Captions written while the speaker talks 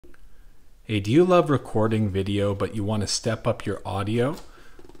Hey, do you love recording video, but you want to step up your audio?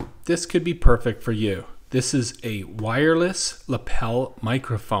 This could be perfect for you. This is a wireless lapel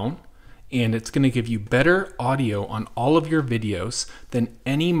microphone, and it's going to give you better audio on all of your videos than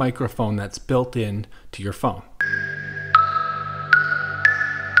any microphone that's built in to your phone.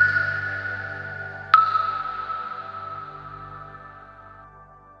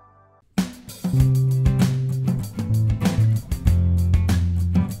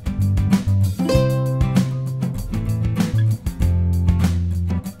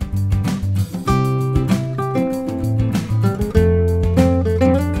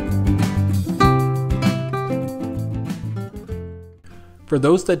 For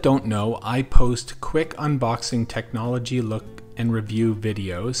those that don't know, I post quick unboxing technology look and review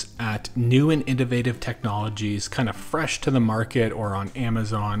videos at new and innovative technologies, kind of fresh to the market or on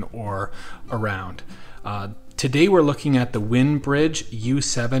Amazon or around. Today we're looking at the WinBridge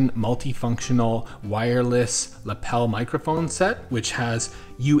U7 multifunctional wireless lapel microphone set, which has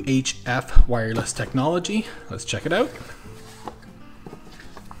UHF wireless technology. Let's check it out.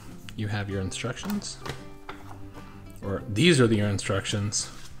 You have your instructions. Or these are your instructions.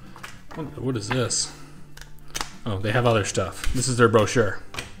 What is this? Oh, they have other stuff. This is their brochure.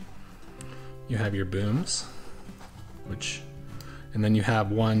 You have your booms, and then you have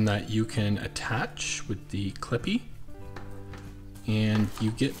one that you can attach with the clippy. And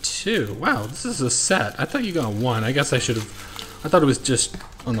you get two. Wow, this is a set. I thought you got one. I guess I thought it was just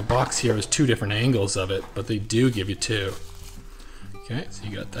on the box here, it was two different angles of it, but they do give you two. Okay, so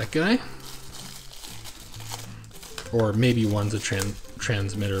you got that guy. Or maybe one's a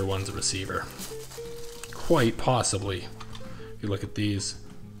transmitter, one's a receiver. Quite possibly. If you look at these.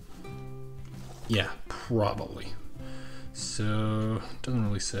 Yeah, probably. So, doesn't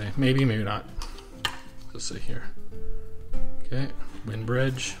really say. Maybe, maybe not. Let's say here. Okay,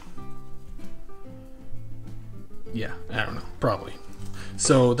 WinBridge. Yeah, I don't know, probably.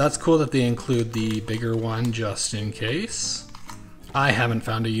 So that's cool that they include the bigger one just in case. I haven't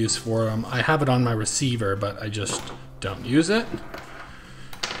found a use for them. I have it on my receiver, but I just don't use it.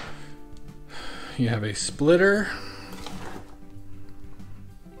 You have a splitter,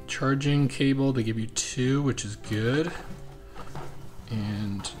 charging cable. They give you two, which is good.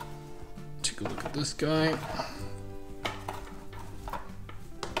 And take a look at this guy.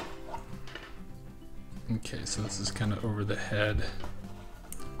 Okay, so this is kind of over the head.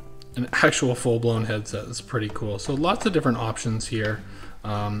 An actual full-blown headset is pretty cool. So lots of different options here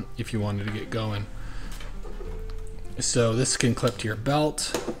if you wanted to get going. So this can clip to your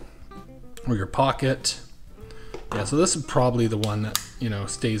belt or your pocket. Yeah, so this is probably the one that, you know,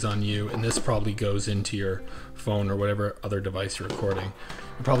 stays on you, and this probably goes into your phone or whatever other device you're recording.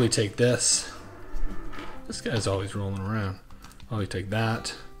 You probably take this. This guy's always rolling around. Probably take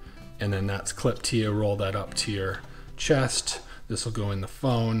that, and then that's clipped to you. Roll that up to your chest. This will go in the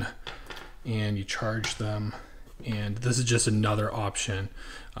phone, and you charge them. And this is just another option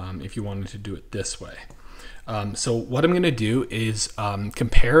if you wanted to do it this way. So what I'm going to do is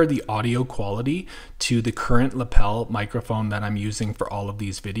compare the audio quality to the current lapel microphone that I'm using for all of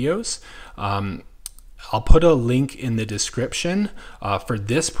these videos. I'll put a link in the description for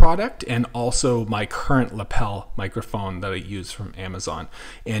this product and also my current lapel microphone that I use from Amazon.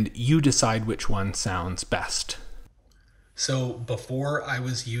 And you decide which one sounds best. So before I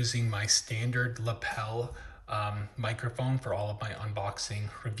was using my standard lapel microphone for all of my unboxing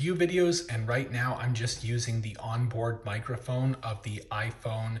review videos, and right now I'm just using the onboard microphone of the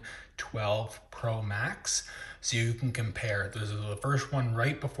iPhone 12 Pro Max. So you can compare. This is the first one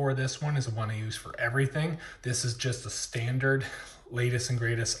right before this one is the one I use for everything. This is just a standard latest and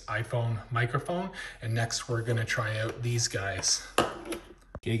greatest iPhone microphone. And next we're gonna try out these guys.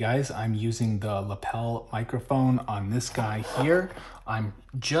 Okay guys, I'm using the lapel microphone on this guy here. I'm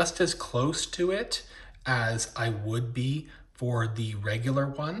just as close to it as I would be for the regular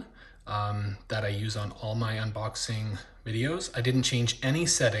one that I use on all my unboxing videos. I didn't change any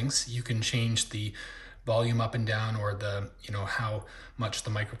settings. You can change the volume up and down, or the, you know, how much the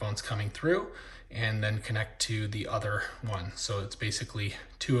microphone's coming through, and then connect to the other one. So it's basically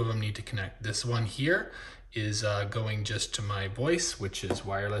two of them need to connect. This one here is going just to my voice, which is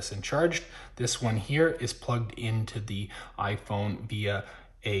wireless and charged. This one here is plugged into the iPhone via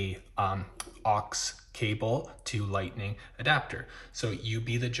a aux cable to lightning adapter. So you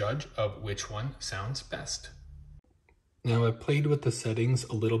be the judge of which one sounds best. Now I played with the settings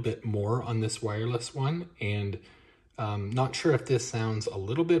a little bit more on this wireless one, and not sure if this sounds a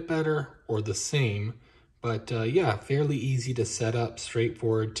little bit better or the same, but yeah, fairly easy to set up,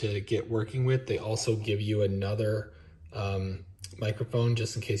 straightforward to get working with. They also give you another microphone,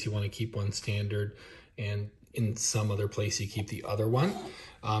 just in case you want to keep one standard and in some other place you keep the other one.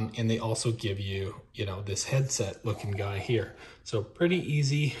 And they also give you, this headset looking guy here. So pretty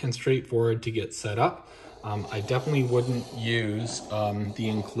easy and straightforward to get set up. I definitely wouldn't use the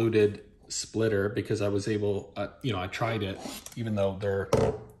included splitter because I was able, I tried it, even though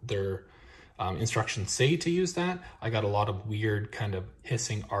their instructions say to use that. I got a lot of weird kind of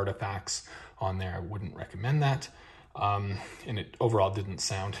hissing artifacts on there. I wouldn't recommend that. And it overall didn't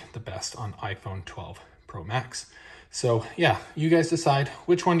sound the best on iPhone 12 Pro Max. So yeah, you guys decide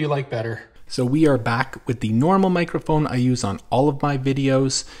which one you like better. So we are back with the normal microphone I use on all of my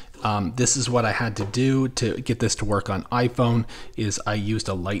videos. This is what I had to do to get this to work on iPhone, is I used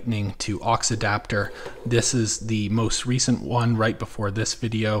a lightning to aux adapter. This is the most recent one right before this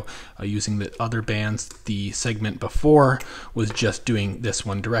video, using the other bands. The segment before was just doing this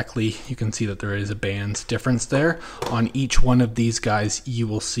one directly. You can see that there is a band's difference there. On each one of these guys, you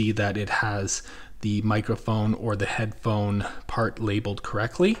will see that it has the microphone or the headphone part labeled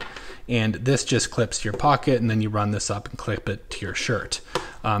correctly. And this just clips to your pocket, and then you run this up and clip it to your shirt.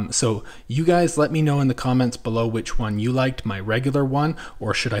 So you guys let me know in the comments below which one you liked, my regular one,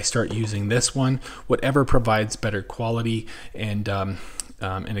 or should I start using this one? Whatever provides better quality and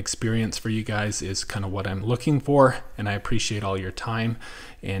an experience for you guys is kind of what I'm looking for, and I appreciate all your time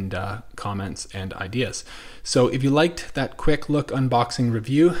and comments and ideas. So if you liked that quick look unboxing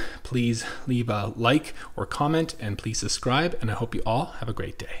review, please leave a like or comment, and please subscribe, and I hope you all have a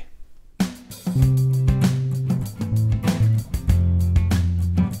great day.